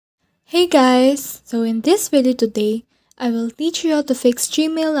Hey guys! So in this video today, I will teach you how to fix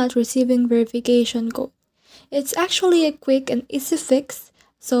Gmail not receiving verification code. It's actually a quick and easy fix,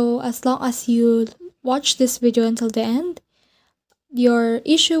 so as long as you watch this video until the end, your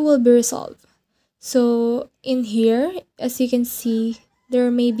issue will be resolved. So in here, as you can see,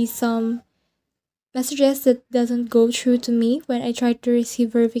 there may be some messages that doesn't go through to me when I try to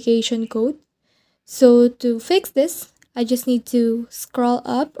receive verification code. So to fix this, I just need to scroll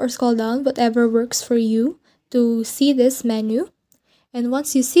up or scroll down, whatever works for you, to see this menu. And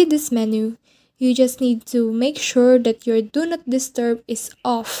once you see this menu, you just need to make sure that your do not disturb is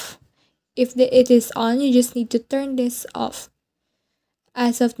off. If it is on, you just need to turn this off.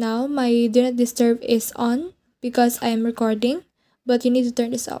 As of now, my do not disturb is on because I am recording, but you need to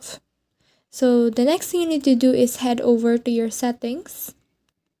turn this off. So the next thing you need to do is head over to your settings.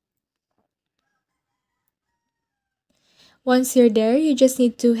 Once you're there, you just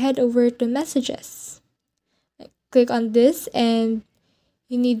need to head over to messages. Click on this and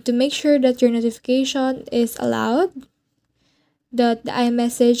you need to make sure that your notification is allowed, that the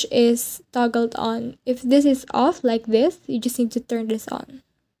iMessage is toggled on. If this is off like this, you just need to turn this on.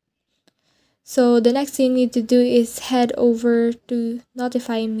 So the next thing you need to do is head over to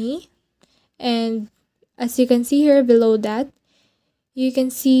notify me, and as you can see here below that, you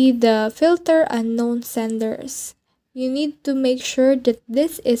can see the filter unknown senders. You need to make sure that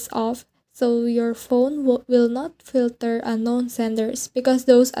this is off so your phone will not filter unknown senders, because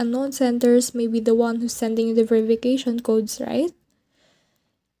those unknown senders may be the one who's sending you the verification codes, right?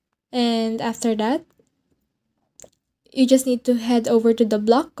 And after that, you just need to head over to the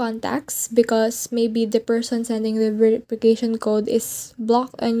block contacts, because maybe the person sending the verification code is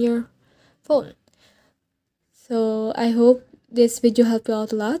blocked on your phone. So I hope this video helped you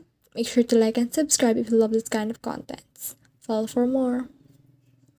out a lot. Make sure to like and subscribe if you love this kind of contents. Follow for more.